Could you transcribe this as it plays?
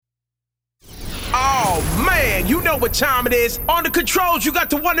You know what time it is. On the controls, you got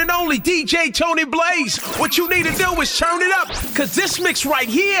the one and only DJ Tony Blaze. What you need to do is turn it up, because this mix right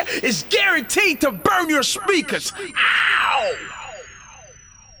here is guaranteed to burn your speakers. Ow!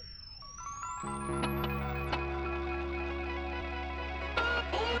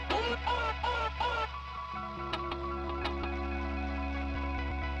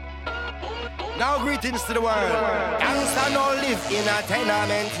 Now greetings to the world. Gangsta no live in a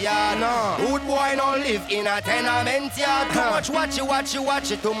tenement yard. No. Good boy no live in a tenement yard. Too much watch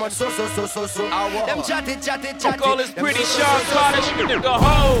it. Too much so. Them chatty. I call this pretty Sean Carter shit. Go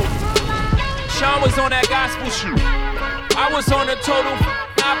home. Sean was on that gospel shit. I was on the total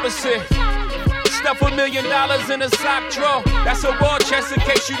opposite. Stuff $1 million in a sock drawer. That's a war chest in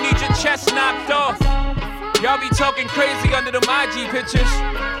case you need your chest knocked off. Y'all be talking crazy under them IG pictures.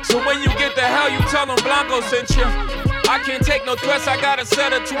 So when you get the hell, you tell them Blanco sent you. I can't take no threats, I got a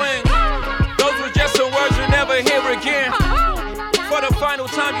set of twins. Those were just some words you'll never hear again. For the final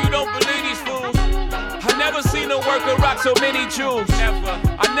time, you don't believe these fools. I never seen a worker rock so many jewels. Never.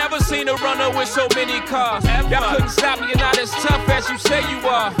 I never seen a runner with so many cars. Y'all couldn't stop me, you're not as tough as you say you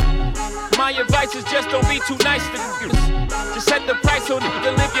are. My advice is just don't be too nice to just set the price so you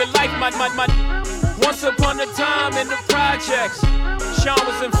can live your life, my. Once upon a time in the projects, Sean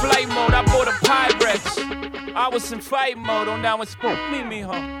was in flight mode, I bought a Pyrex. I was in fight mode, on down with spook, me,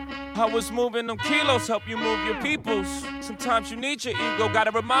 huh? I was moving them kilos, help you move your peoples. Sometimes you need your ego,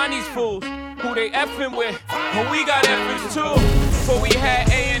 gotta remind these fools who they effing with. But we got effers too. Before we had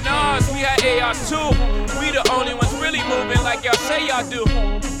A&Rs, we had ARs too. We the only ones really moving like y'all say y'all do.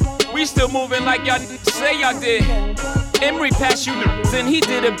 We still moving like y'all say y'all did. Emery passed you and he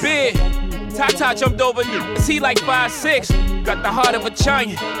did a bid. Tata jumped over niggas, he like 5'6". Got the heart of a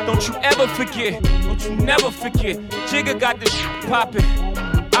giant, don't you ever forget. Don't you never forget. Jigga got this shit poppin'.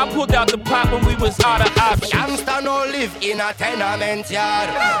 I pulled out the pop when we was out of options. Gangsta no live in a tenement yard.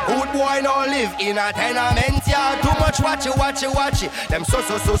 Good boy no live in a tenement yard. Too much watch it. Them so.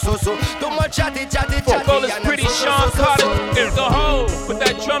 Too much chatty. Call this pretty Sean Carter. Here's the hole. Put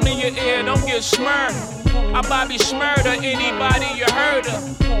that drum in your ear, don't get smirred. I Bobby Shmurda, anybody you heard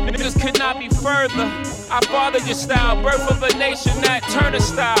of. Niggas could not be further. I fathered your style, birth of a nation, that Turner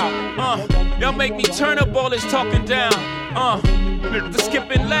style. Y'all make me turn up all this talking down. The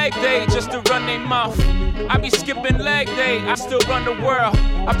skipping leg day just to run their mouth. I be skipping leg day, I still run the world.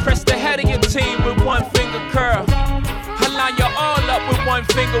 I press the head of your team with one finger curl. I line you all up with one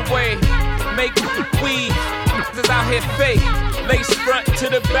finger wave. Make you weave, niggas out here fake. Lace front to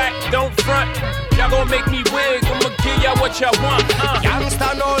the back, don't front. Y'all gon' make me wig, I'ma give y'all what y'all want.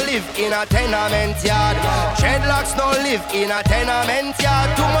 Gangsta no live in a tenement yard. Dreadlocks no live in a tenement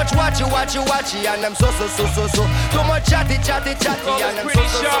yard. Too much watch it, and them so. Too much chatty, and them pretty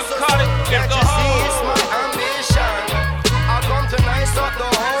sharp, call it, can't you see it's my ambition? I come to nice up the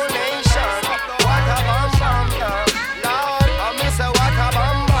whole nation. What a bam, yeah. Lord, I miss a what a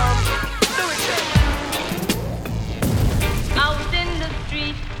bam. Do it, out in the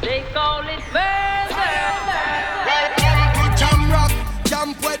street, they call it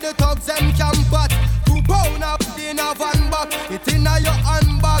Camp where the thugs and camp at 2 pound up in a van back. It inna your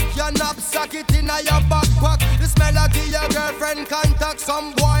handbag, your knapsack, it inna your backpack. The smell of your girlfriend contact.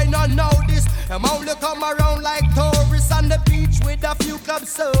 Some boy not know this. Them only come around like tourists on the beach with a few club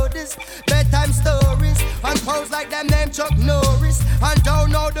sodas, bedtime stories, and pose like them name Chuck Norris. And don't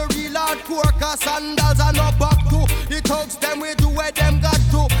know the real hardcore, cause sandals are no back to. The thugs them we do where them got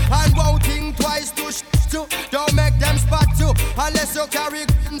to. And won't think twice to to. Don't make them spot you unless you carry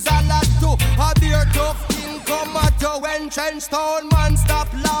guns a lot too. A beer tough king come at you when trench town man stop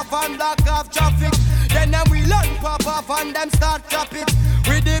laugh and block off traffic. Then them we learn pop off and them start drop it.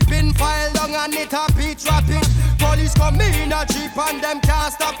 With the pin file down and it a beat rapid. Police come in a jeep and them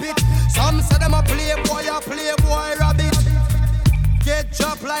can't stop it. Some say them a playboy rabbit. Get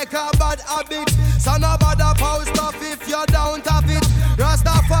dropped like a bad habit. So no bother post off if you don't have it.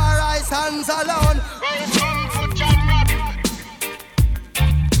 Rastafari stands alone.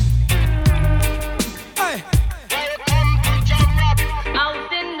 Hey.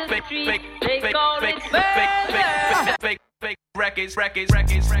 out in the street, they call it Fake records. 1 2 1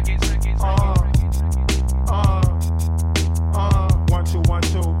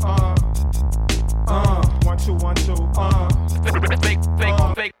 2 1 2 1 2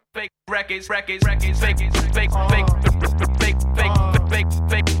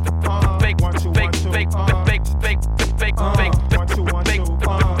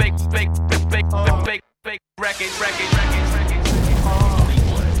 Fake records.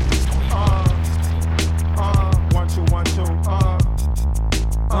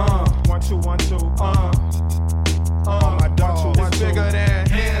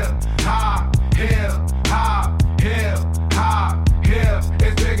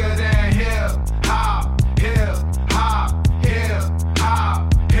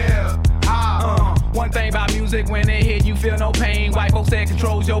 music when it hit, you feel no pain. White folks said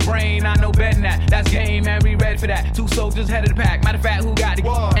controls your brain. I know better than that. That's game, man. We ready for that. 2 soldiers head of the pack. Matter of fact, who got it?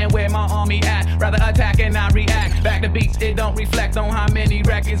 And where my army at? Rather attack and not react. Back to beats, it don't reflect on how many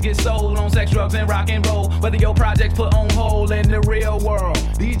records get sold on sex, drugs, and rock and roll. Whether your projects put on hold in the real world.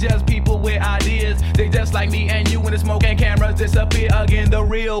 These just people with ideas. They just like me and you when the smoke and cameras disappear again. The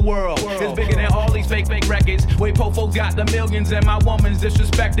real world is bigger than all these fake records. Way po folks got the millions and my woman's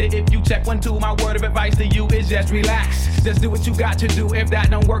disrespected. If you check 1, 2, my word of advice to you is just relax. Just do what you got to do. If that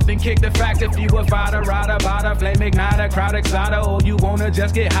don't work, then kick the facts. If you a fighter, rider, bada, flame igniter, crowd exciter, or you wanna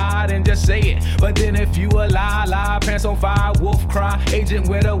just get high, then just say it. But then if you a lie, pants on fire, wolf cry, agent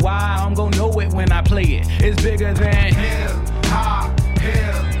with a Y, I'm gon' know it when I play it. It's bigger than hip hop,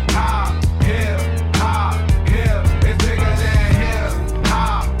 hip hop, hip hop, hip. It's bigger than hip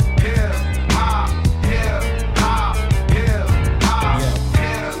hop, hip hop, hip hop, hip hop,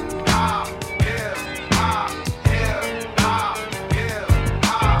 hip hop, hip hop, hip hop, hip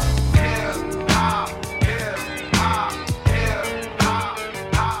hop, hip hop, hip hop,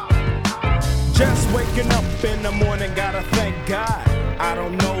 hip hop. Just waking up in the morning, gotta thank God. I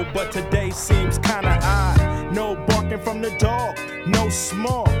don't know, but today seems kinda odd. No barking from the dog, no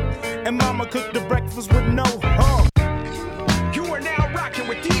small. And mama cooked the breakfast with no hog. You are now rocking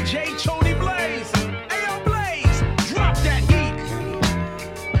with DJ Tony Blaze. Ayo Blaze, drop that heat.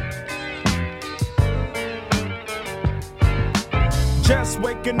 Just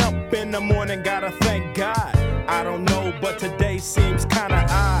waking up in the morning, gotta thank God. I don't know, but today seems kinda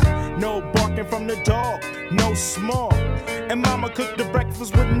odd. No barking from the dog, no small. And mama cooked the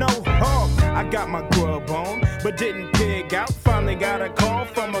breakfast with no hog. I got my grub on, but didn't pig out. Finally got a call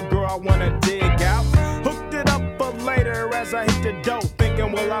from a girl I wanna dig out. Hooked it up for later as I hit the dough.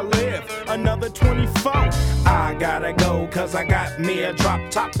 Thinking, will I live another 24? I gotta go, cause I got me a drop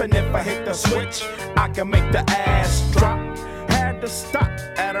top. And if I hit the switch, I can make the ass drop. Had to stop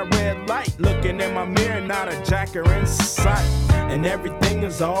at a red light. Looking in my mirror, not a jacker in sight. And everything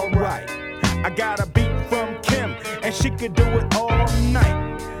is alright. I got a beat from Kim, and she could do it all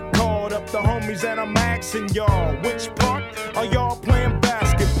night. Called up the homies and I'm asking y'all, which part are y'all playing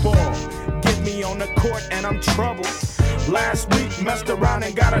basketball? Get me on the court and I'm troubled. Last week messed around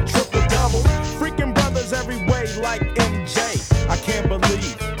and got a triple-double. Freaking brothers every way like MJ. I can't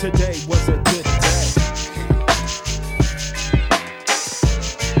believe today was a good day.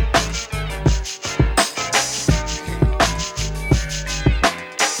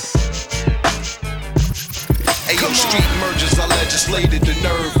 Street mergers, I legislated the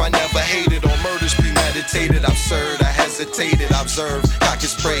nerve. I never hated on murders premeditated. Absurd, I hesitated, observed. Cock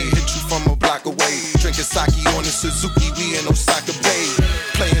and spray, hit you from a block away. Drinking sake on the Suzuki, we in Osaka Bay.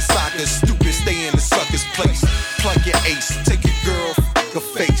 Playing soccer, stupid, stay in the sucker's place. Plug your ace, take your girl, f*** her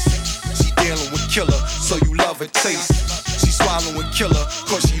face. She dealing with killer, so you love her taste. She swallowing killer,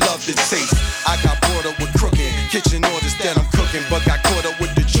 cause she love the taste. I got brought up with crooking, kitchen orders that I'm cooking. But got caught up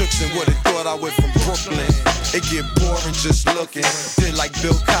with the tricks and would've thought I went from Brooklyn. It get boring just looking. Did like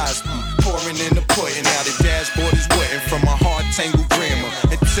Bill Cosby, pouring in the pudding. Now the dashboard is wetting from a hard tangled grammar.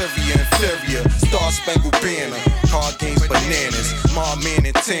 Interior, inferior, star spangled banner. Card games, bananas, Mar Man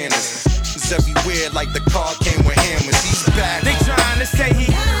and Tanners. It's everywhere like the car came with hammers. He's back. They trying to say he.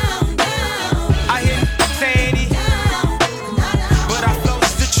 I hear saying he. But I flow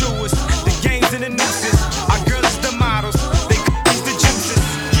is the truest. The games and the nooses. Our girl is the models. They is the juices.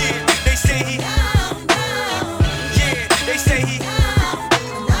 Yeah, they say he. They say he,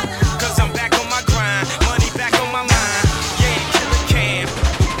 cause I'm back on my grind, money back on my mind, yeah, Killer Cam.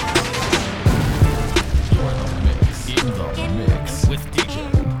 You're in the mix with DJ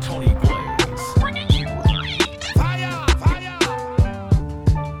Tony Blaze. Fire, fire.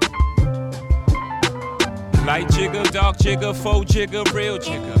 Light jigger, dark jigger, faux jigger, real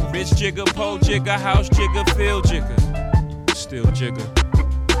jigger. Rich jigger, pole jigger, house jigger, field jigger. Still jigger.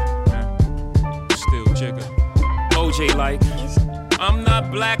 Still jigger. OJ like, I'm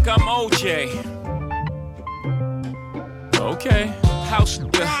not black, I'm OJ. Okay, house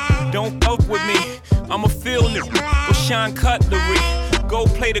nigga, don't fuck with me. I'm a field nigga with Sean Cutlery. Go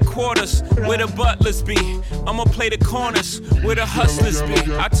play the quarters where the butlers be. I'ma play the corners where the hustlers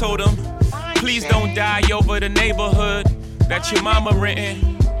be. I told him, please don't die over the neighborhood that your mama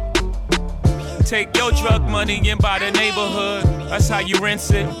renting. Take your drug money and buy the neighborhood. That's how you rinse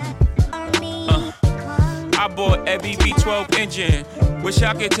it. I bought every V12 engine. Wish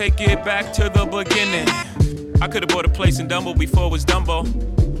I could take it back to the beginning. I could've bought a place in Dumbo before it was Dumbo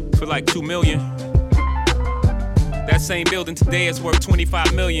for like $2 million. That same building today is worth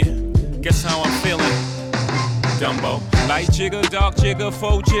 $25 million. Guess how I'm feeling? Dumbo. Light jigger, dark jigger,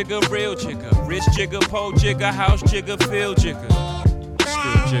 faux jigger, real jigger. Rich jigger, pole jigger, house jigger, field jigger.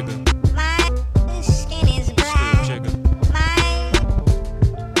 Still jigger. Still jigger.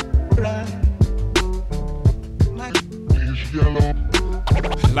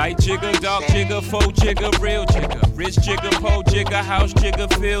 Light jigger, dark jigger, faux jigger, real jigger. Rich jigger, pole jigger, house jigger,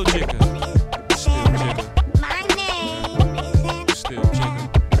 field jigger. Still jigger. Still jigger.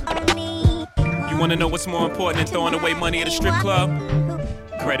 You wanna know what's more important than throwing away money at a strip club?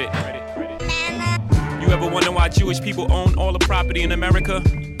 Credit. You ever wonder why Jewish people own all the property in America?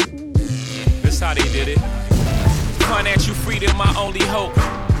 That's how they did it. Financial freedom, my only hope.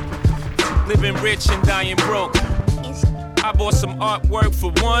 Living rich and dying broke. I bought some artwork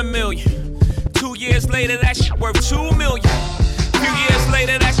for $1 million. 2 years later, that shit worth $2 million. Few years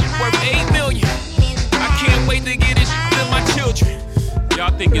later, that shit worth $8 million. I can't wait to get this shit to my children.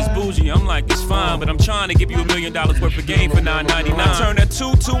 Y'all think it's bougie, I'm like, it's fine, but I'm trying to give you $1 million worth of game for $9.99. I turn a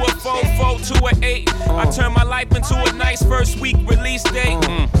 2 to a 4, 4 to an 8. I turn my life into a nice first week release date.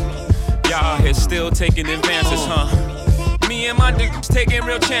 Y'all here still taking advances, huh? Me and my niggas taking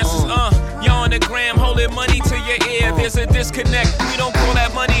real chances, Y'all on the gram holding money to your ear. There's a disconnect, we don't call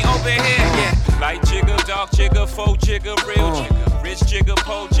that money over here, yeah. Light jigger, dark jigger, faux jigger, real jigger. Rich jigger,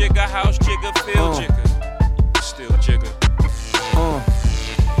 pole jigger, house jigger, field jigger. Still jigger.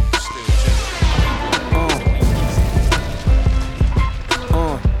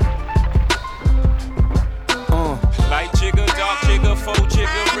 Light jigger, dark jigger, faux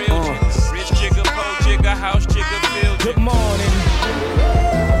jigger, real jigger. Rich jigger, pole jigger, house jigger, field jigger. Good morning.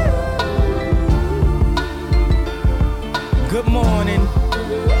 Good morning.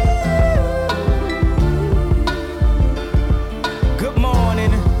 Good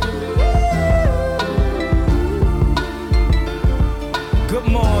morning. Good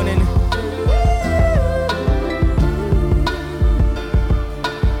morning.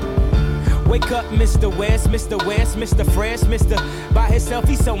 Wake up, Mr. West, Mr. West, Mr. Fresh, Mr. By himself,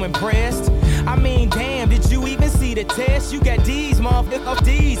 he's so impressed. I mean, damn, did you even see the test? You got D's, motherfucker,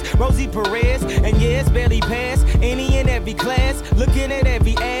 D's. Rosie Perez, and yes, barely passed any and every class. Looking at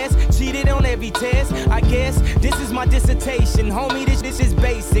every ass, cheated on every test. I guess this is my dissertation. Homie, this is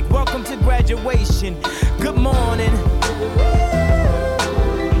basic. Welcome to graduation. Good morning.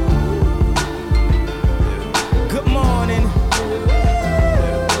 Good morning.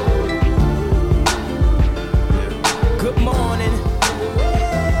 Good morning.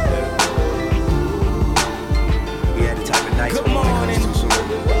 We had the type of nights Good morning.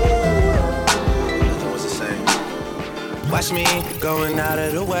 What's the same? Watch me going out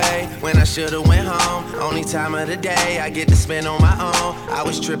of the way when I should've went home. Only time of the day I get to spend on my own. I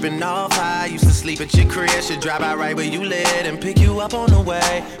was tripping off high, used to sleep at your crib. Should drive out right where you live and pick you up on the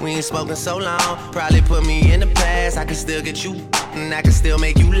way. We ain't spoken so long, probably put me in the past. I can still get you and I can still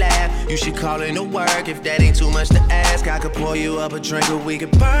make you laugh. You should call in to work if that ain't too much to ask. I could pour you up a drink or we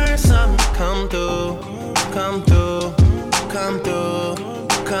could burn something. Come through, come through, come through,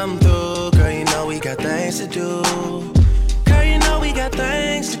 come through. Girl, you know we got things to do. Girl, you know we got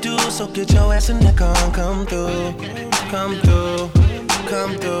things to do. So get your ass in the car, come through, come through,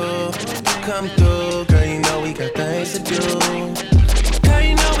 come through, come through. Girl, you know we got things to do. Girl,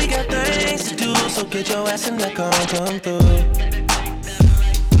 you know we got things to do. So get your ass in the car, come through.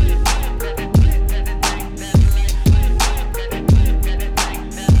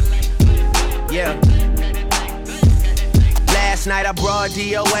 Yeah. Last night I brought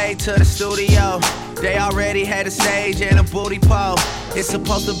DOA to the studio. They already had a stage and a booty pole. It's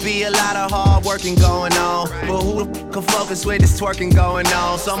supposed to be a lot of hard working going on, but who the f can focus with this twerking going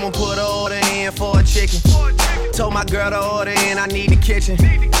on? Someone put an order in for a chicken. Told my girl to order in, I need the kitchen.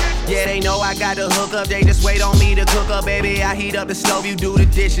 Yeah, they know I got the hook up, they just wait on me to cook up, baby. I heat up the stove, you do the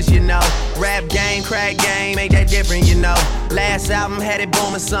dishes, you know. Rap game, crack game, ain't that different, you know. Last album had it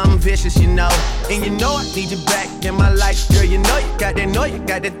booming, something vicious, you know. And you know I need you back in my life, girl. You know you got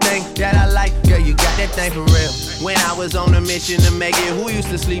that thing that I like, girl. You got that thing for real. When I was on a mission to make it, who used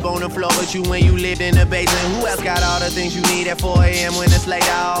to sleep on the floor with you when you lived in the basement? Who else got all the things you need at 4 a.m. when it's late?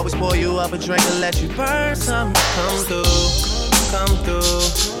 I always pour you up a drink and let you burn something. Come through, come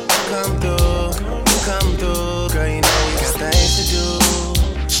through. Come through, come through. Girl, you know we got things to do.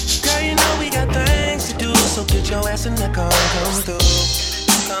 Girl, you know we got things to do. So get your ass in the car, come through,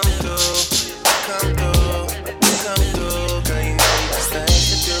 come through, come through, come through. Girl, you know we got things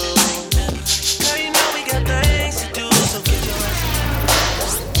to do. Girl, you know we got things to do. So get your ass in the car.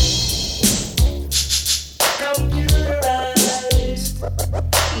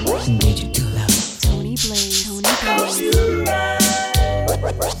 Digital Tony Blaze, Tony Blaze.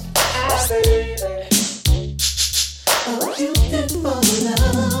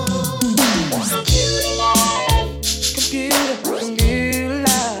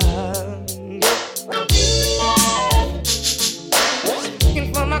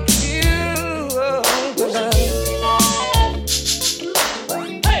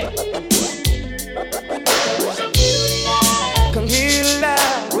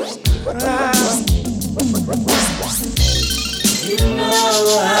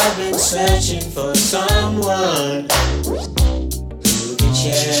 one who can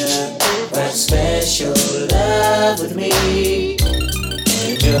share that special love with me.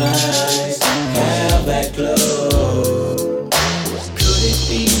 And your eyes have that glow. Could it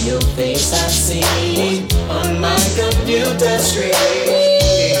be your face I see on my computer screen?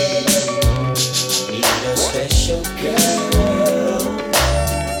 Need a special girl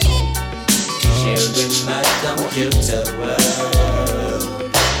to share with my computer world.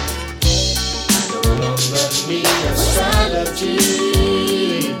 I no longer need astrology,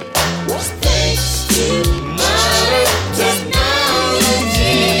 thanks to modern technology.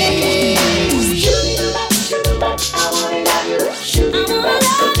 Shoot it up, I wanna love you. Shoot it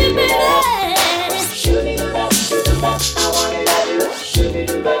up, baby. Shoot it up, I wanna love you. Shoot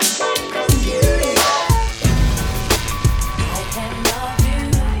it up,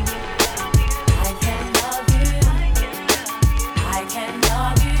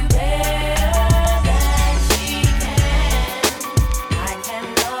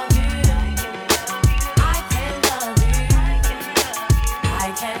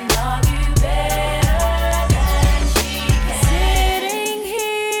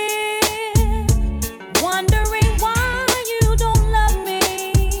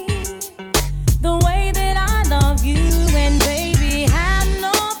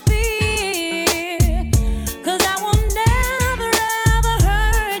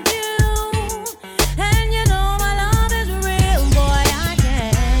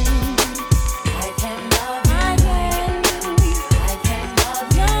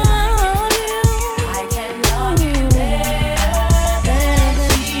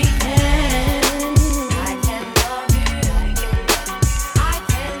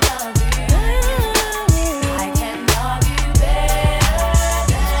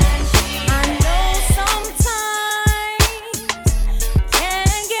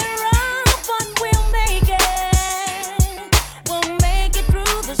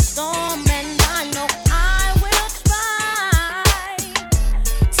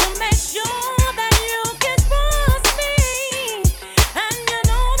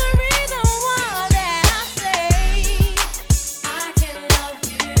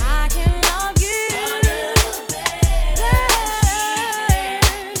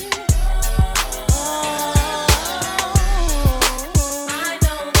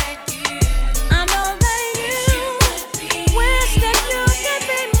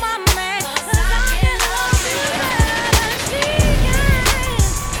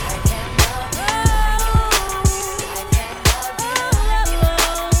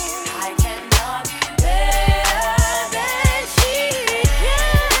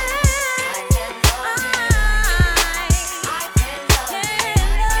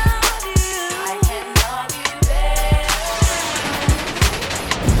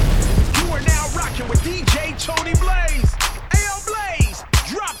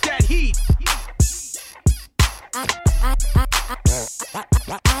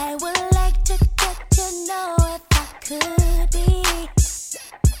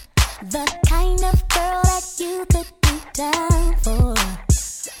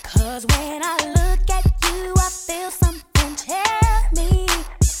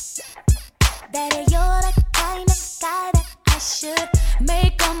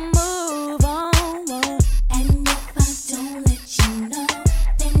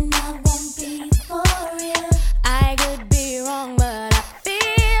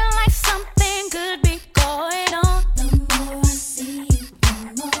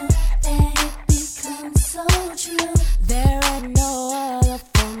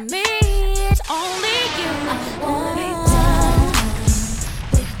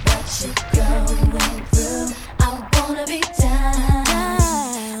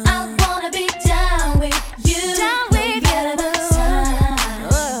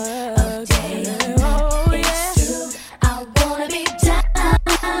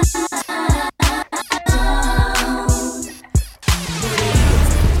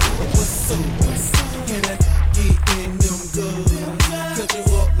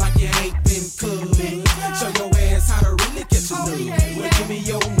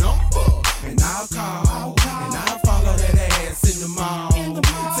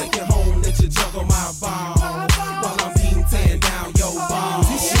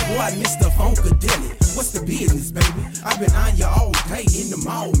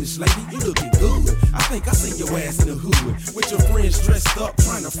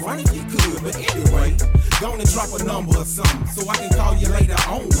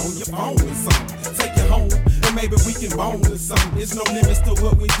 maybe we can bone or something. There's no limits to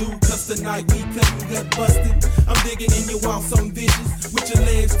what we do, cause tonight we couldn't get busted. I'm digging in your walls, some vicious. With your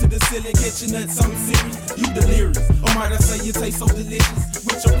legs to the ceiling, get your nuts on serious. You delirious, or might I say you taste so delicious.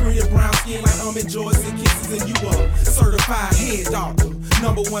 With your pretty brown skin like almond joys and kisses. And you a certified head doctor,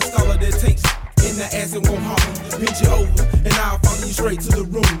 #1 scholar that takes in the ass and won't harm. Bend you over, and I'll follow you straight to the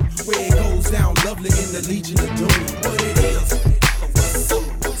room where it goes down lovely in the Legion of Doom. What it is, what's up?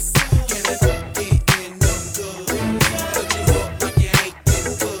 Can I get in them good? Put you up like you ain't been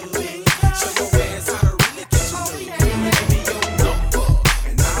good. Show your ass how to really get you good. Give me your number,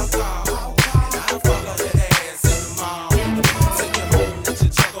 and I'll call, and I'll follow that ass in the mall. Take you home, let you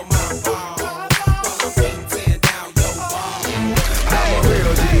check on my ball, while I'm beating tear down your wall. I'm a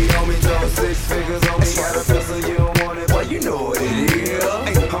real G, homie, throw 6 figures on me. Got a pistol, you don't want it, boy, you know what it is.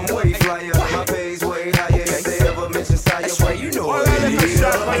 I'm way flyer, my pay's way higher. If they ever mention Sire, boy, you know what it is.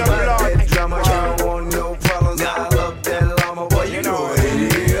 I'm about that drama, you don't want no problems. I love that llama, boy, you know what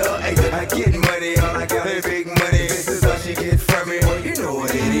it is. I get money, all I got is big money. This is how she get from me, boy, you know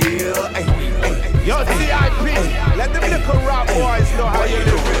what it is. Yo, CIP, let them little rock boys know how you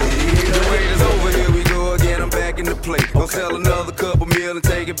do it. The wait is over, here we go again, I'm back in the plate. Gonna sell another couple meal and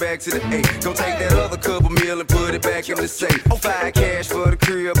take it back to the 8. Gonna take that other couple meal and put it back in the safe. 5 cash for the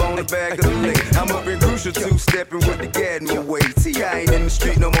crib on the back of the lake. I'm up in Crucial 2, stepping with the Gadman way. See, I ain't in the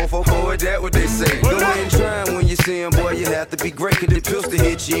street no more, for that what they say. Go ahead and try 'em when you see 'em, boy, you have to be great. Cause the pistol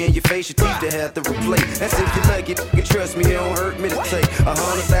hit you in your face, your teeth to have to replace. That's if you like it, you trust me, it don't hurt me to take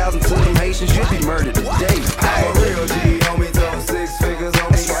 100,000 to them Haitians, you'll be murdered today. I'm a real G, homie, throw 6 figures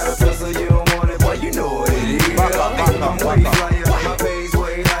on me. Got a pistol, you don't want it, boy, you know what it is. I'm way flyer, my pay's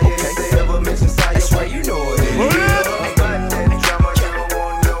way higher. If they ever mention Sire, boy, you know what it is. I'm about that drama, you don't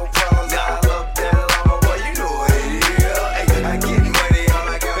want no problems. I love that llama, boy, you know what it is. I get money, all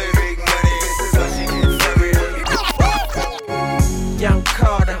I got is big money. This is how she get from me. Young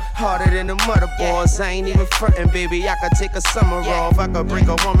Carter, harder than the mother boys. I ain't even frontin', baby. I could take a summer off. I could break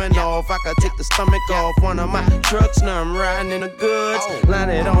a woman off. I could take the stomach off one of my trucks. Now I'm riding in the goods. Line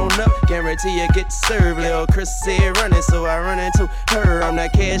it on up, guarantee you get served. Lil' Chris said running, so I run into her. I'm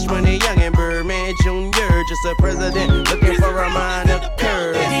that Cash Money youngin' Birdman Jr. Just a president looking for a minor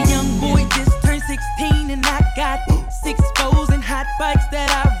curve. The young boy just turned 16 and I got 6 foes and hot bikes that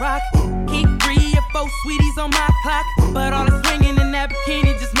I rock. Keep 3 or 4 sweeties on my clock, but all the swinging in that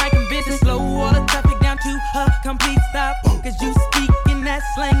bikini just might convince and slow all the traffic down to a complete stop. Cause you speak in that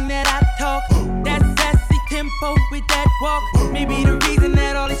slang that I talk, that sassy tempo with that walk. Maybe the reason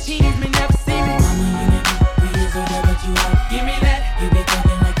that all these teens may never see me. Mama, you never 3 years older, but you out. Give me that. You be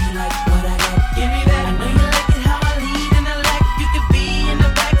talking like you like what I got. Give me that. I know you like it how I lead in the lack. You could be in the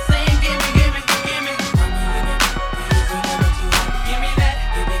back saying, give me, give me, give me. Mama, you never 3 years older, but you out. Give me that.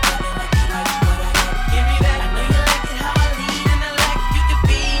 You be talking like you like what I got. Give me that. I know you like it how I lead in the lack. You could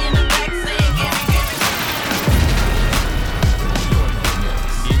be in the back saying, give me, give me.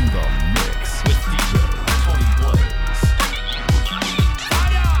 In the mix with DJ Tony Blaze.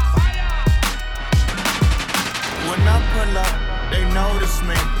 When I pull up, they notice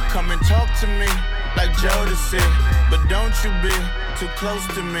me. Come and talk to me like Jodeci. But don't you be too close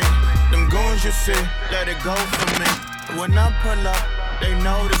to me. Them goons you see, let it go for me. When I pull up, they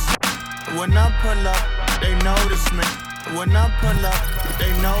notice me. When I pull up, they notice me. When I pull up,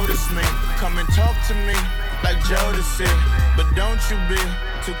 they notice me. Come and talk to me like Jodeci. But don't you be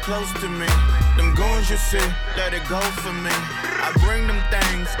too close to me. Them goons you see, let it go for me. I bring them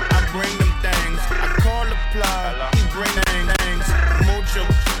things, I bring them things. I call the plug, he bring things. Mucho,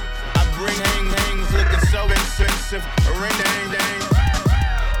 I bring hangs, looking so expensive. A ring dang.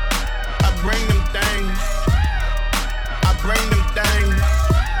 I bring them things, I bring them things.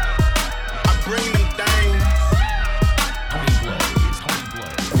 I bring them things. Tony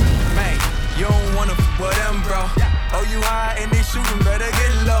Blaze. Man, you don't wanna with them, bro. Oh, you high and they shootin', better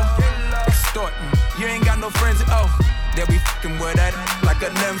get low. Extorting, you ain't got no friends, oh. They'll be fucking with that like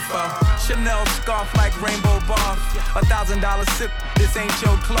a nympho. Chanel scarf like rainbow bar. $1,000 sip, this ain't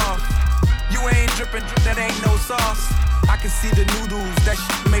your cloth. You ain't drippin', that ain't no sauce. I can see the noodles, that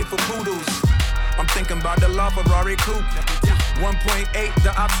shit made for poodles. I'm thinking about the LaFerrari coupe. 1.8,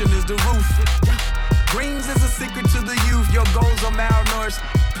 the option is the roof. Greens is a secret to the youth. Your goals are malnourished.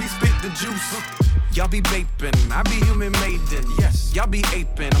 Please spit the juice. Y'all be vaping, I be human maiden. Yes, y'all be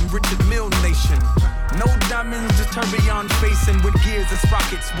aping, I'm Richard Mill Nation. No diamonds, just tourbillon facing with gears and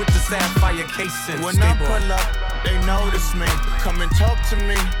sprockets with the sapphire casing. When I pull up, they notice me. Come and talk to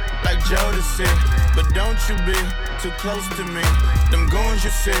me like Jodeci. But don't you be too close to me. Them goons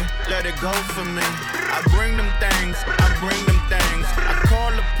you see, let it go for me. I bring them things, I bring them things. I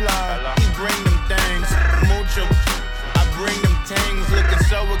call the plug, he bring them things. Mucho,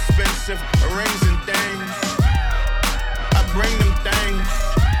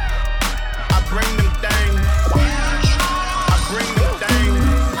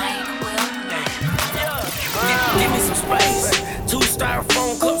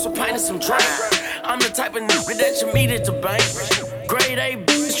 drink. I'm the type of nigga that you meet at the bank. Grade A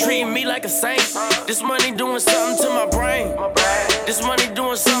bitch treating me like a saint. This money doing something to my brain. This money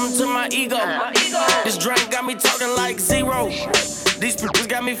doing something to my ego. This drink got me talking like zero. These bitches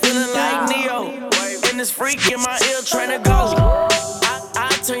got me feeling like Neo. And this freak in my ear trying to go. I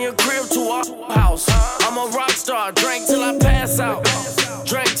turn your crib to a house. I'm a rock star. Drink till I pass out.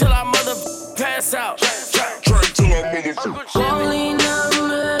 Drink till I mother pass out. Drink till I mother. Only now.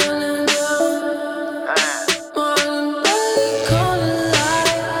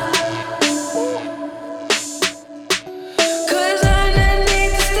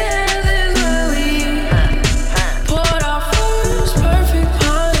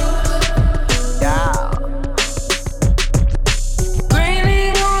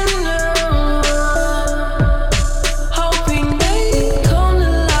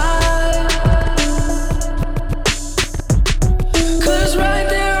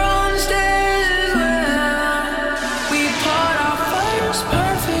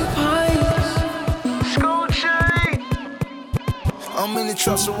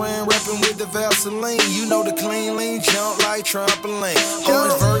 Trust around rapping with the Vaseline. You know the clean, lean, jump like trampoline.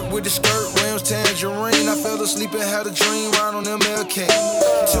 Orange vert with the skirt, rims, tangerine. I fell asleep and had a dream right on MLK.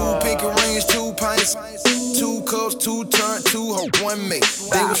 2 pinky rings, 2 pints, 2 cups, 2 turn, 2 hope, 1 me.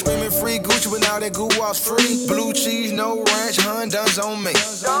 They were screaming free Gucci, but now that goo was free. Blue cheese, no ranch, Hondas on me.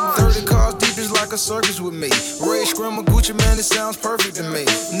 30 cars deep is like a circus with me. Red Scrimmer, Gucci, man, it sounds perfect to me.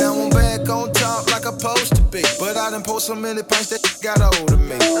 Now I'm back on top like I'm supposed to be. But I done post so many pints that got hold of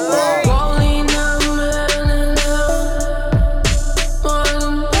me. Only now.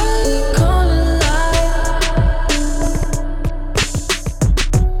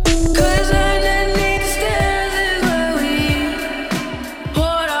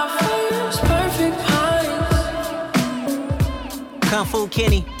 Kung Fu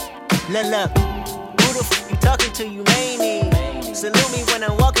Kenny, look, who the f*** you talking to, you ain't me. Salute me when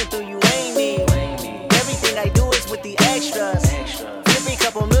I'm walking through, you ain't me. Everything I do is with the extras. Flip a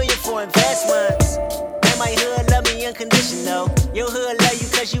couple million for investments. And my hood love me unconditional. Your hood love you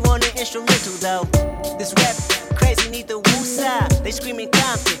cause you on an instrumental though. This rap crazy need the woo-side. They screaming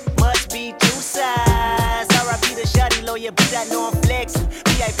Compton, must be 2 sides. R.I.P. the shawty lawyer, beat I know I'm flexing.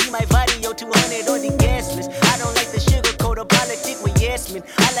 VIP my body, yo 200 on the gas list. I don't like the sugar coat or politic with yes men.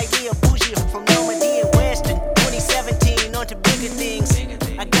 I like me a bougie from Normandy and Western. 2017 on to bigger things.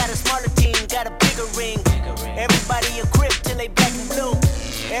 I got a smaller team, got a bigger ring. Everybody a grip till they black and blue.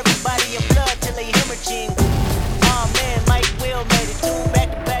 Everybody a blood till they hemorrhaging. Oh man, Mike Will made it. 2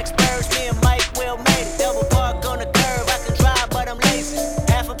 back-to-back Spurs, me and Mike Will made it. Double park on the curb, I can drive but I'm lazy.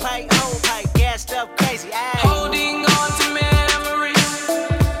 Half a pint, whole pint, gassed up crazy. Holding on to memories,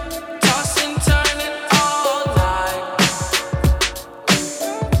 tossing, turning all night.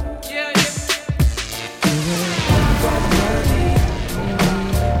 Yeah, yeah. 1 for the money,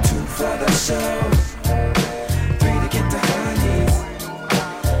 2 for the show.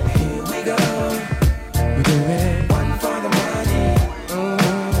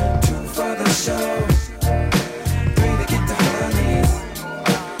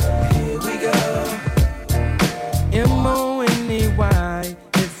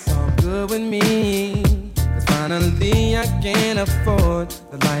 Can't afford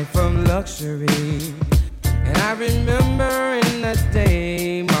the life of luxury. And I remember in the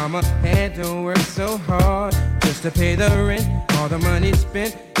day Mama had to work so hard just to pay the rent. All the money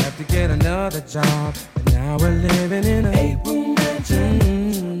spent, have to get another job. And now we're living in a 8-room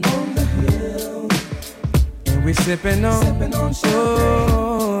mansion on the hill. And we're sipping on champagne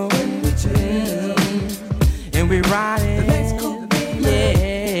when we chill. And we riding the next coupe,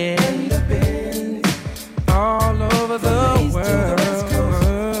 yeah, and the Benz all over the world.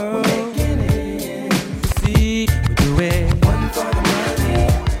 We're making it. See, we do it 1 for the money,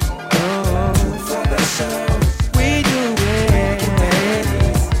 2 for the show. We do it.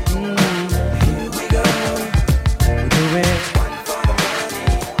 Here we go. We do it 1 for the money,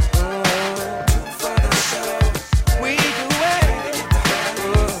 2 for the show. We do it.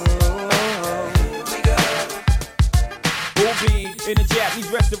 Here we go. Booby in a Japanese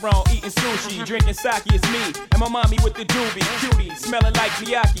restaurant eating sushi, drinking sake, it's me and my mommy with the doobie, cutie, smelling like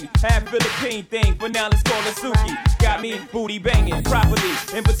Miyaki, half Philippine thing, but now let's call it Suki. Got me booty banging properly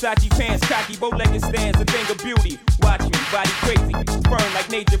in Versace pants, cocky, bow-legged stands, a thing of beauty. Watch me, body crazy, firm like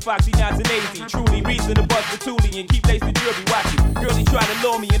nature, foxy, not to lazy. Truly reason to bust the toolie and keep lace the jury watching. Girlie try to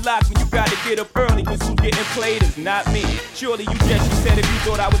lure me and lock me, you gotta get up early, cause who's getting played is not me. Surely you just, she said if you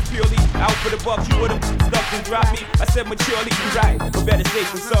thought I was purely out for the bucks, you would've stuck and dropped me. I said maturely, you right, but better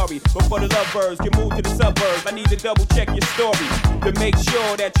safe than sorry. Before the lovebirds can move to the suburbs, I need to double check your story to make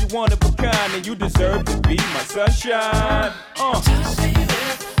sure that you one of a kind and you deserve to be my sunshine.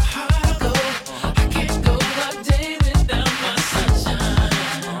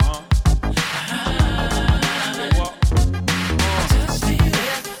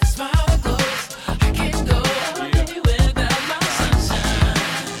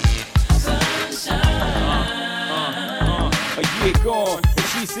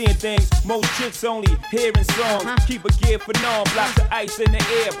 Seeing things, most chicks only hearing songs. Keep a gear for norm, blocks of ice in the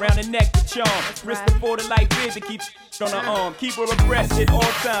air, round the neck to charm. Risk before the life is to keep on her arm. Keep her abreast at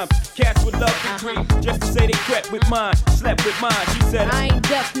all times. Cats would love to creep, just to say they crept with mine, slept with mine. She said, I ain't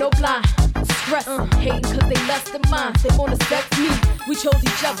deaf, no blind. Stress, hating cause they lust in mine. They wanna sex me, we chose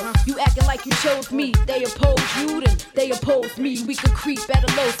each other. You acting like you chose me. They oppose you, then they oppose me. We could creep at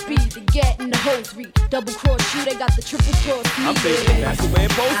a low speed to get in the hosiery. Double cross you, they got the triple cross me. I'm thinking that's the way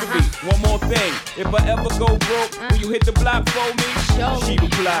it's supposed to be. One more thing, if I ever go broke, will you hit the block for me? She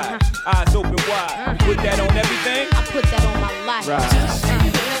replied, eyes open wide. Put that on everything? I put that on my life. Right.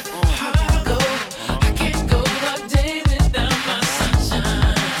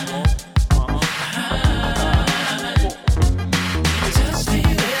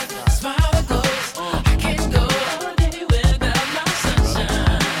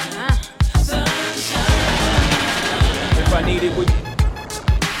 You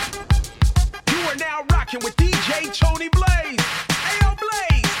are now rocking with DJ Tony Blaze. Ayo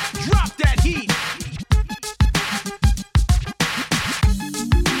Blaze, drop that heat.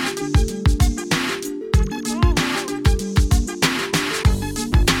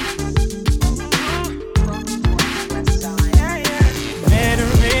 Met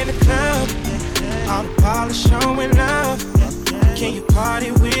her in the club, all the polish showing up. Can you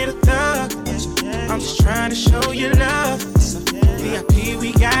party with a thug? I'm just trying to show you love. VIP,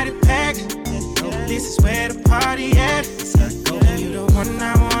 we got it packed. This is where the party at. You the one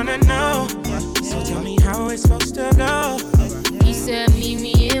I wanna know. So tell me how it's supposed to go. He said, meet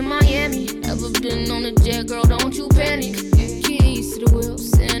me in Miami. Ever been on a jet, girl, don't you panic. Keys to the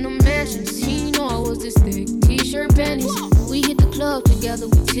wheels and the mansions. He know I was this thick, t-shirt panties. We hit the club together,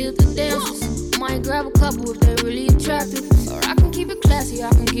 we tilt the dances. Might grab a couple if they're really attractive. Or I can keep it classy, I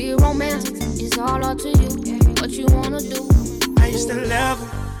can get romantic. It's all up to you, what you wanna do. I used to love him,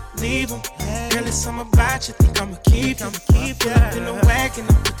 leave him. Girl, it's something about you, think I'ma keep him. Pull up in the wagon,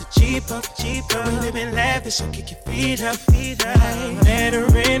 I put the Jeep up. We living lavish, so kick your feet up. Met her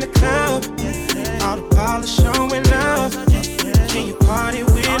in the club, all the polish showing love. Can you party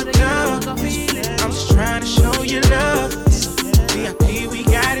with a dog? I'm just trying to show you love. VIP, we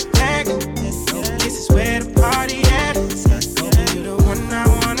got it packed. This is where the party at. You the one I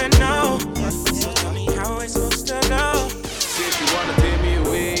wanna know. So tell me how it's supposed to go. Since you wanna take me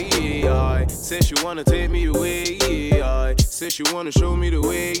away, yeah. Since you wanna take me away, yeah. Since you wanna show me the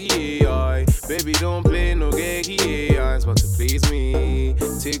way, yeah. Baby, don't play no game, yeah. It's about to please me.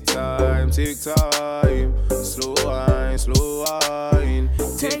 Take time, slow wine, slow wine.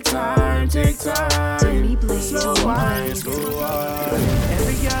 Take time, slow wine, slow wine.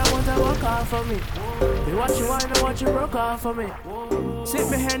 Every girl want to walk off for me. They watch you wine and watch you broke off for me. Sit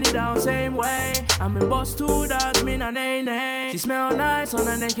me handy down same way. I'm in boss 2 dogs, me na nay. She smell nice on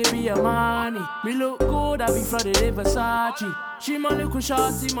her neck, it be a money. Me look good, I be flooded in Versace. She my little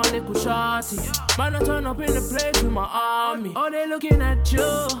shorty, Man, I turn up in the place with my army. Oh, they looking at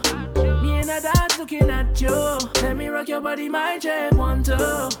you. Me and the dance looking at you. Let me rock your body, my check 1, 2.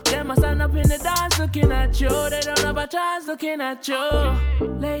 Them I stand up in the dance looking at you. They don't have a chance looking at you.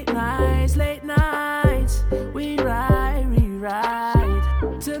 Late nights, we ride.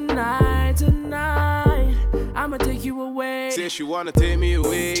 Tonight, I'ma take you away. Since you wanna take me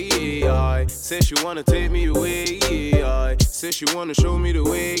away, yeah. Since you wanna take me away, yeah. Since you wanna show me the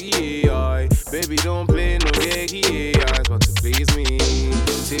way, yeah. Baby, don't play no game, yeah. It's about to please me.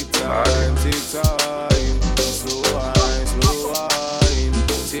 Take time, slow wine,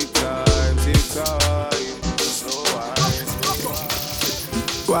 take time, slow wine.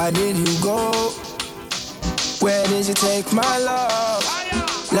 Why did you go? Where did you take my love?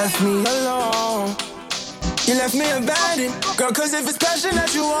 Left me alone. You left me abandoned. Girl, cause if it's passion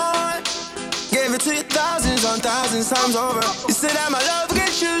that you want, gave it to you thousands on thousands times over. You said that my love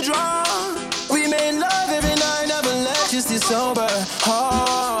gets you drunk. We made love every night, never let you stay sober.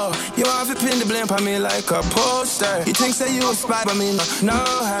 Oh, you want to pin the blame on me like a poster. You think say you a spy, but me no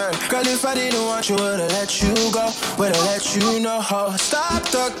her. Girl, if I didn't want you, would've let you go. Would've let you know how. Stop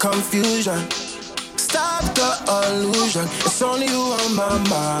the confusion. Stop the illusion. It's only you on my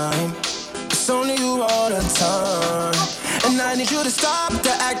mind. It's only you all the time. And I need you to stop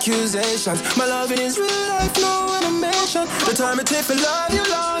the accusations. My loving is real life, no animation. The time it takes to love you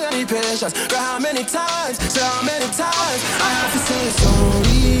long, I need patience. Girl, how many times, say how many times I have to say it's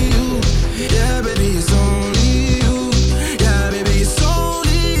only you. Yeah, baby, it's only you. Yeah, baby, it's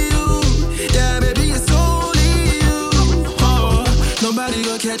only you. Yeah, baby, it's only you. Oh, nobody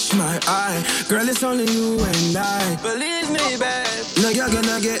gonna catch my eye. Girl, it's only you and I. Believe me, babe. No, you're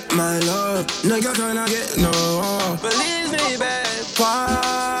gonna get my love. No, you're gonna get no. Believe me, babe. What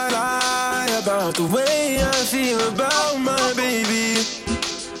I about the way I feel about my baby,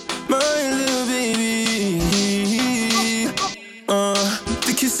 my little baby.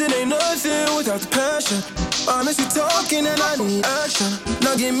 The kissing ain't nothing without the passion. I miss you talking and I need action.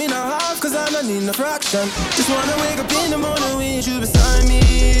 Now give me no half cause I don't need no fraction. Just wanna wake up in the morning with you beside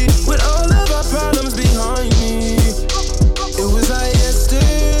me, with all of our problems behind me. It was like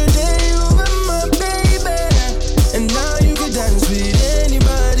yesterday you were my baby, and now you can dance with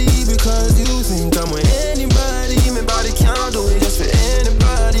anybody because you think I'm with anybody. My body can't do it just for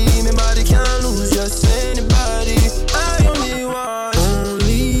anybody. My body can't lose just anybody. I only want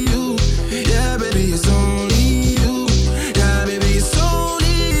only you. Yeah, baby, it's only you. Yeah, baby, it's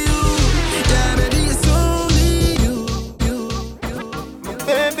only you. Yeah, baby, it's only you.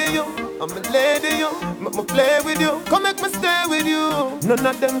 Baby, you, I'm a lady, you. I'ma play with you, come make me stay with you. None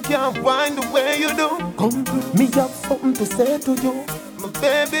of them can wind the way you do. Come, me have something to say to you. My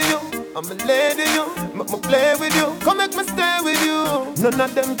baby, you, I'm a lady, you. I'ma play with you, come make me stay with you. None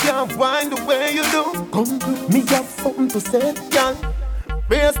of them can wind the way you do. Come, me have something to say, girl.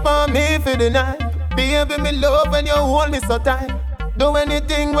 Brace for me for the night. Baby, me love when you hold me so tight. Do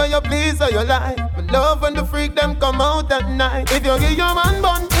anything where you please or you like. Me love when the freak them come out at night. If you give your man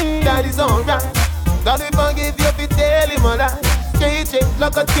bun, that is alright. God will forgive you if you tell him a lie. Straight it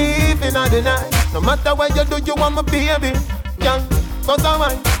like a thief in the night. No matter what you do, you want my baby. Young, cause I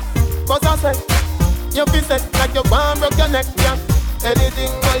wine, cause I say. You feel set like you want broke your neck, young.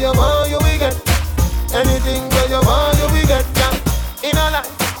 Anything where you want, you will get. Anything where you want, you will get, young. In a life,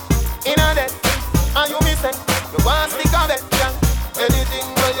 in a death, and you miss it. You want to stick on it, young. Anything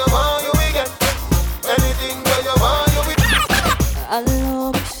where you want, you will get. Anything where you want, you will get. I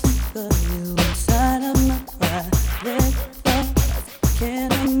love you inside of my private thoughts.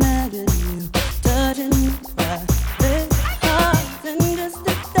 Can't imagine you touching my private heart. And just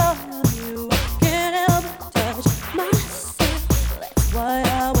the thought of you, I can't help but touch myself. That's why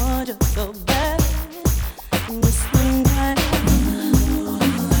I want you so bad. Just one night,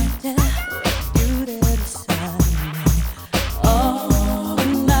 like that, you there beside me. All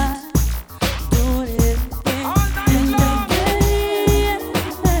night, doing it again.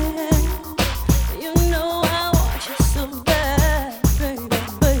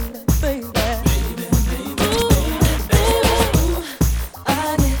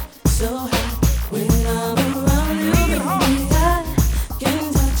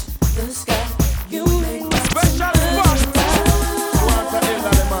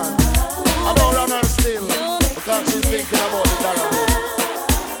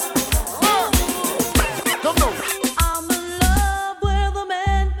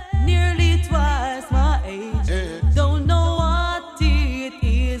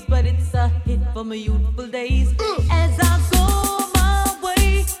 For my youthful days, as I go my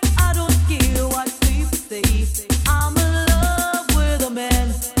way, I don't care what people say. I'm in love with a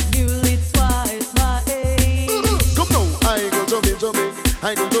man nearly twice my age. Come now, I go jumping,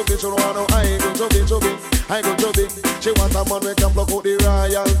 I go jumping, she don't wanna, I go jumping, I go jumping. She want a man who can block out the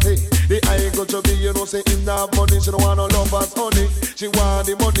royalty. The I go jumping, you know, say in that money, she don't wanna love us honey. She want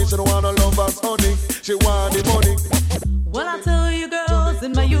the money, she don't wanna love us honey. She want the money. Well, I tell you girls,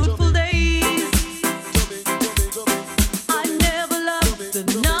 in my youthful days,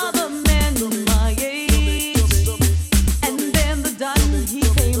 another man my age, and then the diamond he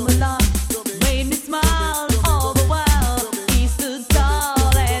came along, made me smile all the while. He stood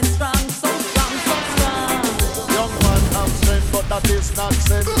tall and strong, so strong, so strong. Young man have strength, but that is not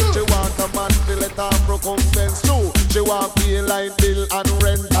sense. She want a man to let her recompense too. She want pay like bill and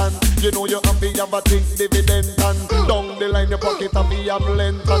rent, and you know you happy have a think dividend, and down the line your pocket happy have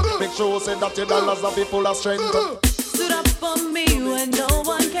length, and make sure say that your dollars are be full of strength. Stood up for me when no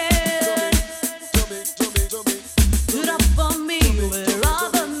one cared. Stood up for me where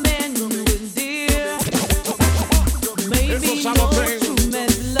other men wouldn't dare. Made me know true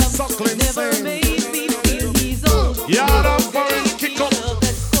men's love never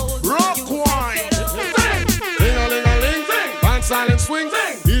darling swing.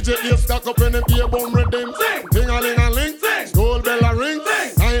 DJ is stuck up in the beer boom rhythm. Ding-a-ling-a-ling, school bell a ring.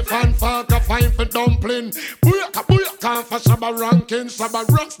 Knife and fork a fine for dumpling. Booyaka, booyaka, for Shabba ranking. Shabba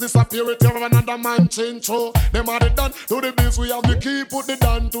rocks disappear with you another man change. So them are the done to the biz, we have the key. Put the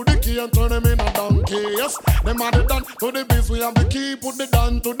down to the key and turn them in a donkey. Yes, them are the done to the biz, we have the key. Put the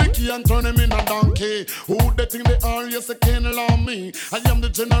down to the key and turn them in a donkey. Who they think they are? Yes, they can't allow me. I am the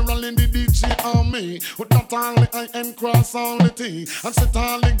general in the DJ army. With not only I am cross all the T. And sit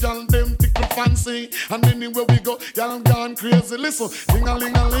all the girl them tickle fancy. And anywhere we go, y'all gone crazy. Listen,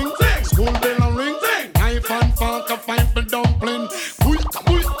 ding-a-ling-a-ling, school bell a ring. Knife and fork a fine for dumpling. Booyaka,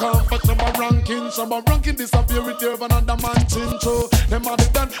 booyaka, for Shabba ranking. Shabba ranking disappear with you another man chin. So them are the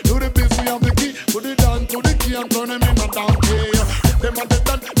done to the biz, we have the key. Put it down to the key and turn them in a donkey. Them are the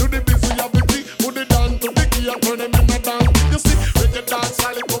done to the biz, we have the key. Put it down to the key and turn them in a donkey. You see, when you dance,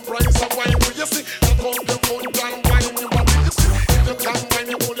 I'll come price of wine. You see, you come the phone, can wine you want. You see, if you can wine,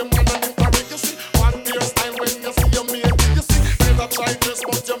 you put them on and in parade. You see, one beer style when you see your mate. You see, never try this,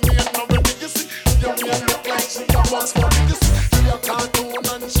 but your mate not ready. You see, your mate look like she got one spot. You see, you can't do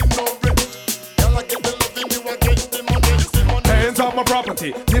none, she not ready. Y'all get the loving, you will get the money. You see, money. Hands off my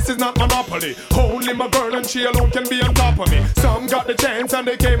property, this is not monopoly. Only my girl and she alone can be on top of me. Some got the chance and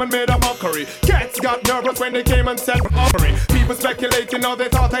they came and made a mockery. Cats got nervous when they came and said offering. People speculating now they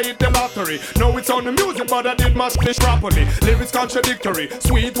thought I hit the lottery. No, it's on the music, but I did my shit properly. Lyrics contradictory,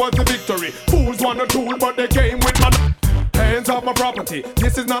 sweet was the victory. Fools want a tool, but they came with my hands off my property.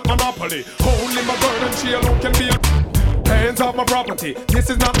 This is not monopoly. Only my girl and she alone can be on. Hands off my property. This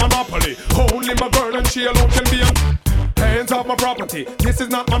is not monopoly. Only my girl and she alone can be on. Hands off my property, this is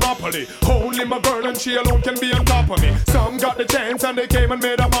not monopoly. Only my girl and she alone can be on top of me. Some got the chance and they came and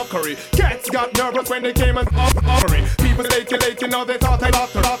made a mockery. Cats got nervous when they came and offering. People speculating now they thought I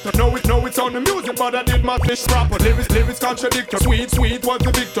lost. No, it's on the music, but I did my fish proper. Lyrics contradictory. Sweet was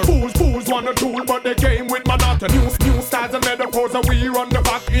the victor. Fools want a tool, but they came with my daughter. New styles and metaphors and we run the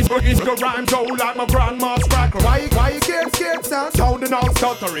back. It's the rhymes old like my grandma's cracker. Why you can't scared, son? Sounding all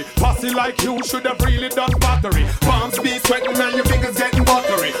stuttery. Posse like you should have really done battery. Palms be sweating and your fingers getting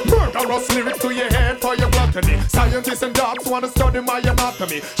buttery. Murderous lyrics to your head for your gluttony. Scientists and docs wanna study my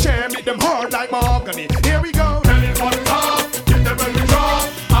anatomy. Sham it them hard like mahogany. Here we go. Tell it on the top, get them when we drop.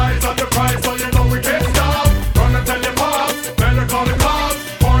 Eyes on the prize so you know we can't stop. Run and tell your pops, better call the cops.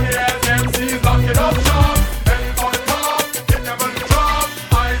 Horny ass MCs lock it up shop. Tell it on the top, get them when we drop.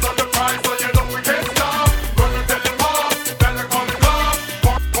 Eyes on the prize so you know we can't stop. Run and tell your pops, better call the cops.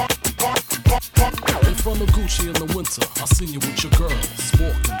 In front of Gucci in the winter, I seen you with your girls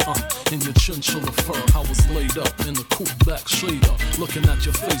walking in your chinchilla fur. I was laid up in the coupe back shade up, looking at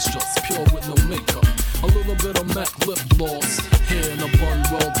your face just pure with no makeup. A little bit of MAC lip gloss, hair in a bun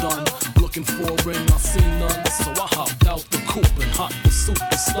well done. Looking for a ring, I see none, so I hopped out the coupe and hot pursuit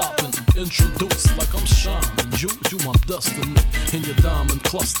was stopping. Introduced like I'm shining, you my destiny. In your diamond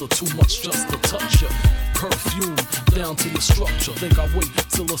cluster, too much just to touch ya. Perfume down to your structure. Think I wait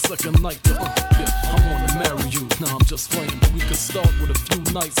till the second night to yeah, I wanna marry you. Now I'm just playing, but we could start with a few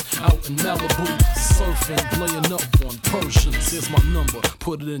nights out in Malibu, surfing, laying up on Persians. Here's my number,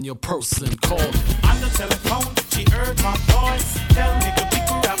 put it in your purse and call me. On the telephone, she heard my voice. Tell me to pick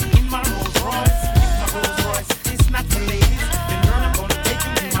her up in my Rolls Royce. My Rolls Royce, it's not for ladies. Then girl, I'm gonna take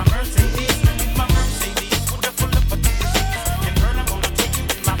you in my Mercedes. In my Mercedes, with a full of potatoes. Then girl, I'm gonna take you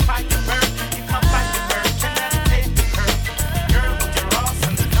in my Firebird. In my Firebird, can I take the curve? Girl, put your ass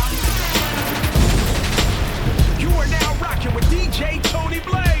on the gun. You are now rocking with DJ Tony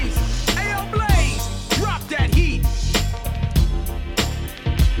Blaze. Ayo Blaze, drop that heat.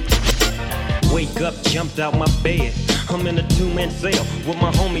 Wake up, jumped out my bed. I'm in a two-man cell with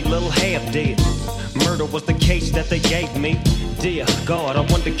my homie Lil Half Dead. Murder was the case that they gave me. Dear God, I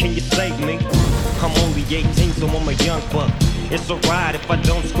wonder can you save me? I'm only 18, so I'm a young buck. It's a ride, if I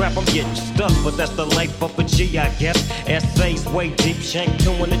don't scrap, I'm getting stuck. But that's the life of a G, I guess. Essays way deep, shank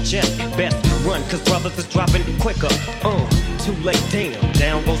two in the chest. Best run, cause brothers is dropping quicker. Too late, damn,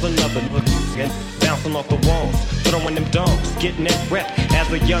 down goes another look. Bouncing off the walls, throwing them dogs, getting that rep as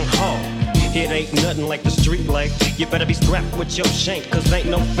a young hog. It ain't nothing like the street life. You better be strapped with your shank, cause ain't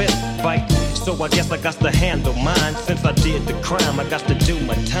no fist fight. So I guess I got to handle mine. Since I did the crime, I got to do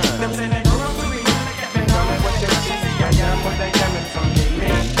my time.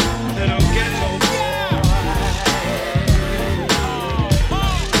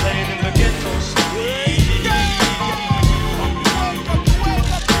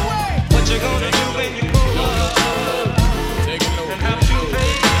 What you gonna do when you pull up? And have to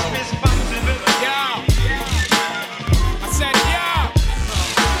face responsibility.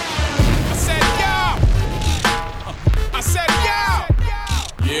 I said, yo.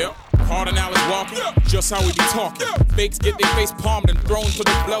 just how we be talking. Fakes get their face palmed and thrown to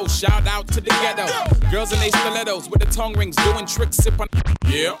the flow. Shout out to the ghetto. Girls in they stilettos with the tongue rings doing tricks, sipping.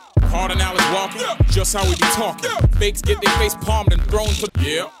 Yeah, harder now is walking. Just how we be talking. Fakes get their face palmed and thrown to.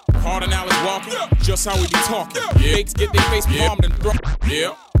 Yeah, harder now is walking. Just how we be talking. Fakes get their face palmed and thrown.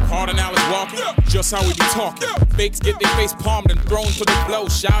 Yeah. Harder now is walking, just how we be talking. Fakes get their face palmed and thrown to the flow.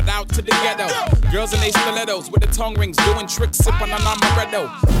 Shout out to the ghetto. Girls in they stilettos with the tongue rings doing tricks, sipping on amaretto.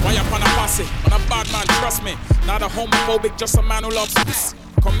 Why up on a posse? On a bad man, trust me. Not a homophobic, just a man who loves this.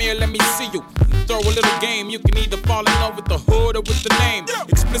 Come here, let me see you. Throw a little game. You can either fall in love with the hood or with the name.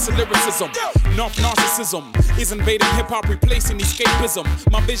 Explicit lyricism, enough narcissism is invading hip-hop, replacing escapism.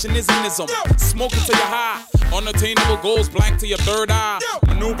 My vision is an ism. Smoking till you're high. Unattainable goals, blank to your third eye.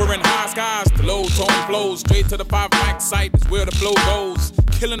 Maneuvering high skies to low tone flows. Straight to the 5 mic site is where the flow goes.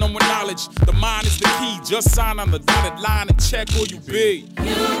 Killing them with knowledge. The mind is the key. Just sign on the dotted line and check who you be.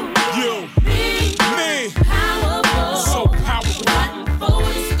 You, me, powerful. So powerful. For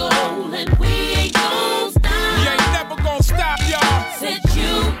this goal and we ain't gon' stop. We ain't never gon' stop, y'all. Said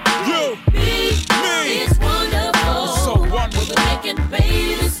you, me, it's wonderful. So wonderful. We're making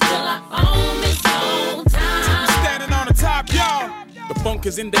babies till our home is on time. Standing on the top, y'all. The funk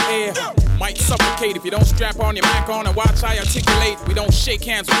is in the air. Might suffocate if you don't strap on your mic on and watch I articulate. We don't shake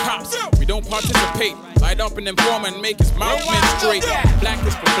hands with cops. We don't participate. Light up an informant and make his mouth straight. Black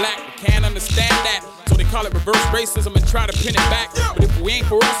is for black. We can't understand that. So they call it reverse racism and try to pin it back. But if we ain't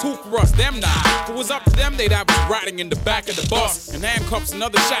for us, who for us? Them not. If it was up to them, they'd have us riding in the back of the bus. And handcuffs and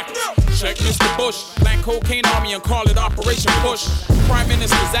other shackles. Check Mr. Bush. Black cocaine army and call it Operation Push. Prime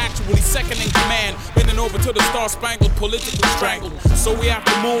Minister's actually second in command. Bending over to the star-spangled, politically strangled. So we have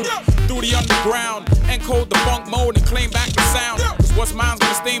to move through the underground. Encode the funk mode and claim back the sound. Cause what's mine's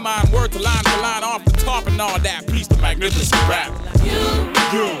gonna stay mine. Word to line off the top and all that. Peace the magnificent rap.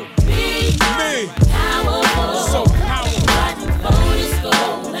 You, me, powerful. So powerful. Fighting for this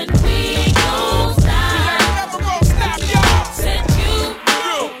goal and we ain't gon' stop. We ain't never gon' stop, y'all. Said you,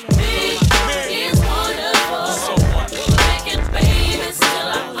 me, it's wonderful. So wonderful. We're making babies till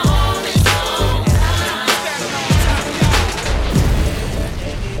our home is on time.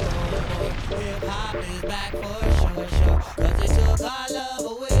 Hip-hop is back for sure. Cause they took our love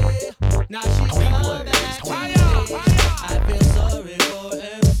away. Now she's come back to me. I feel sorry for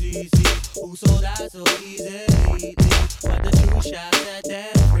MCC, who sold out so easily. But the truth shot set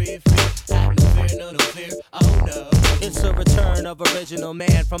them free. Have no fear, oh no. It's a return of original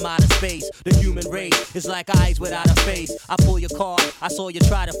man from outer space. The human race is like eyes without a face. I pull your card, I saw you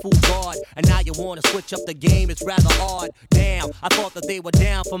try to fool God, and now you wanna switch up the game, it's rather odd. Damn, I thought that they were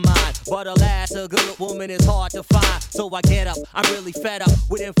down for mine, but alas, a good woman is hard to find. So I get up, I'm really fed up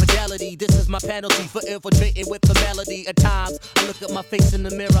with infidelity. This is my penalty for infiltrating with the melody. At times, I look at my face in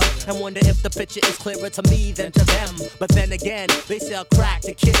the mirror and wonder if the picture is clearer to me than to them. But then again, they sell crack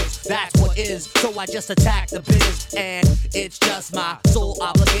to kids, that's what is. So I just attack the biz, and it's just my sole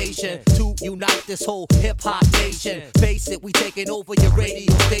obligation to unite this whole hip-hop nation. Face it, we taking over your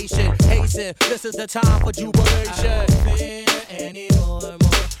radio station. Hasten, this is the time for jubilation. I don't fear anymore.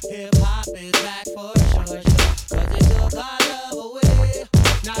 Hip-hop is back for sure. Cause they took our love away.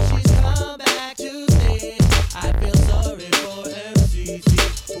 Now she's come back to stay. I feel sorry for MCC,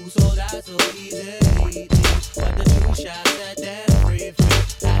 who sold out so easily. But the true shot set them free.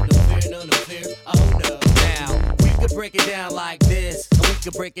 Have no fear, oh no. Now, we could break it down like this, and we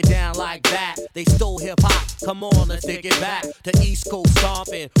could break it down like that. They stole hip-hop, come on, let's take it back. To East Coast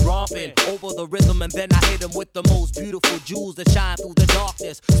stomping, romping over the rhythm, and then I hit them with the most beautiful jewels that shine through the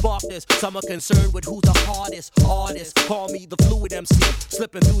darkness. Spark this, some are concerned with who's the hardest artist. Call me the fluid MC,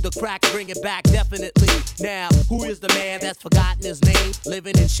 slipping through the cracks, bring it back definitely. Now, who is the man that's forgotten his name?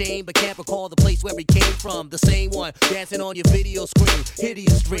 Living in shame, but can't recall the place where he came from. The same one, dancing on your video screen,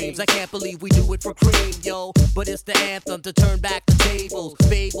 hideous dreams. I can't believe we do it for cream, yo. But it's the anthem to turn back the tables.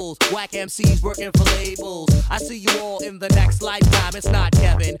 Fables, whack MCs working for labels. I see you all in the next lifetime. It's not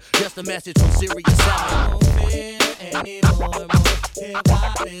Kevin, just a message from Sirius 7. I don't fear anymore.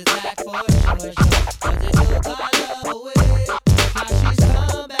 Hip-hop is back for sure. Cause they took our love away. Now she's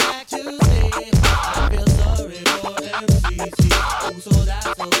come back to stay. I feel sorry for MCC, who sold out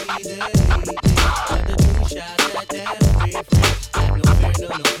so easily. Let the true shot set them free. Have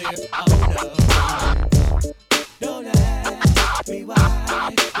no fear, oh no. Don't ask me why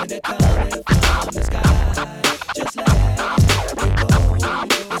when they're coming from the sky. Just let it go.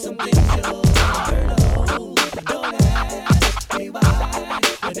 There's some things you'll never know. Don't ask me why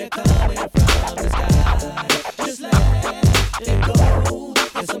when they're coming from the sky. Just let it go.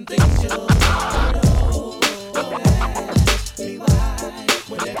 There's some things you'll never know. Don't ask me why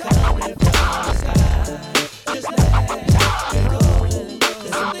when they're coming from the sky.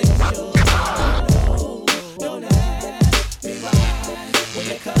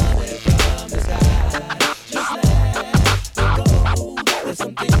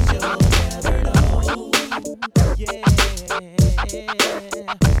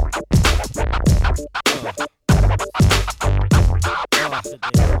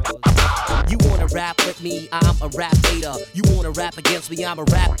 You wanna rap with me, I'm a rap hater. You wanna rap against me, I'm a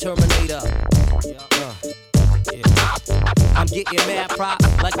rap terminator. I'm getting mad props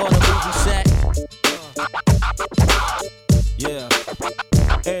like on a movie set. Yeah.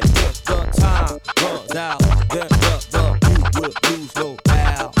 And if the time runs out, then you would lose no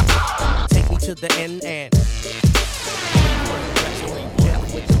doubt. Take me to the end and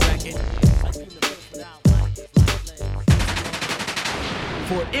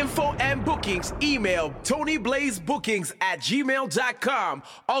For info and bookings, email TonyBlazeBookings@gmail.com.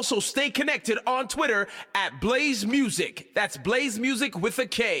 Also, stay connected on Twitter @BlazeMusic. That's Blaze Music with a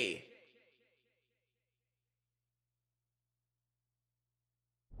K.